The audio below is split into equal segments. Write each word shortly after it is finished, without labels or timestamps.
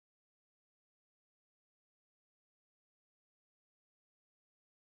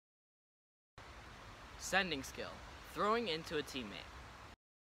Sending skill, throwing into a teammate.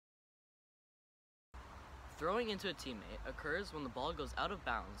 Throwing into a teammate occurs when the ball goes out of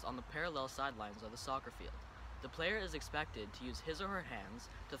bounds on the parallel sidelines of the soccer field. The player is expected to use his or her hands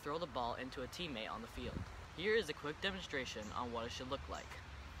to throw the ball into a teammate on the field. Here is a quick demonstration on what it should look like.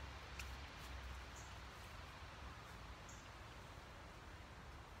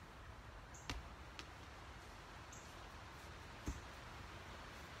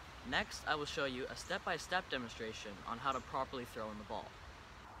 Next, I will show you a step-by-step demonstration on how to properly throw in the ball.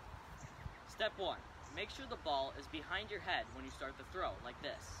 Step 1. Make sure the ball is behind your head when you start the throw, like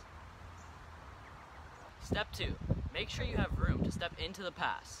this. Step 2. Make sure you have room to step into the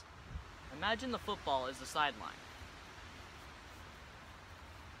pass. Imagine the football is the sideline.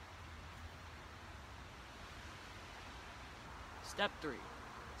 Step 3.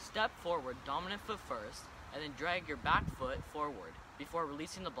 Step forward, dominant foot first, and then drag your back foot forward before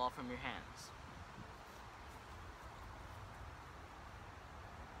releasing the ball from your hands.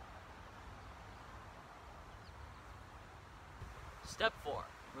 Step 4.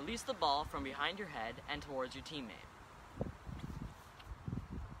 Release the ball from behind your head and towards your teammate.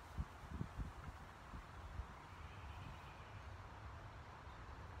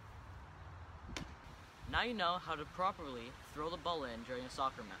 Now you know how to properly throw the ball in during a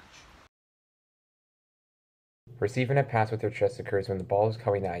soccer match. Receiving a pass with your chest occurs when the ball is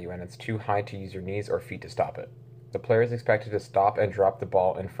coming at you and it's too high to use your knees or feet to stop it. The player is expected to stop and drop the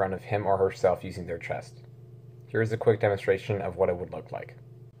ball in front of him or herself using their chest. Here is a quick demonstration of what it would look like.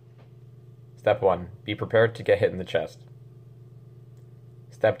 Step 1. Be prepared to get hit in the chest.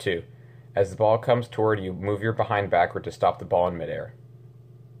 Step 2. As the ball comes toward you, move your behind backward to stop the ball in midair.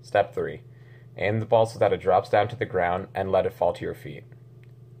 Step 3. Aim the ball so that it drops down to the ground and let it fall to your feet.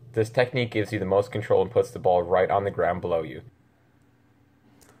 This technique gives you the most control and puts the ball right on the ground below you.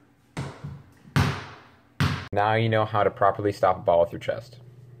 Now you know how to properly stop a ball with your chest.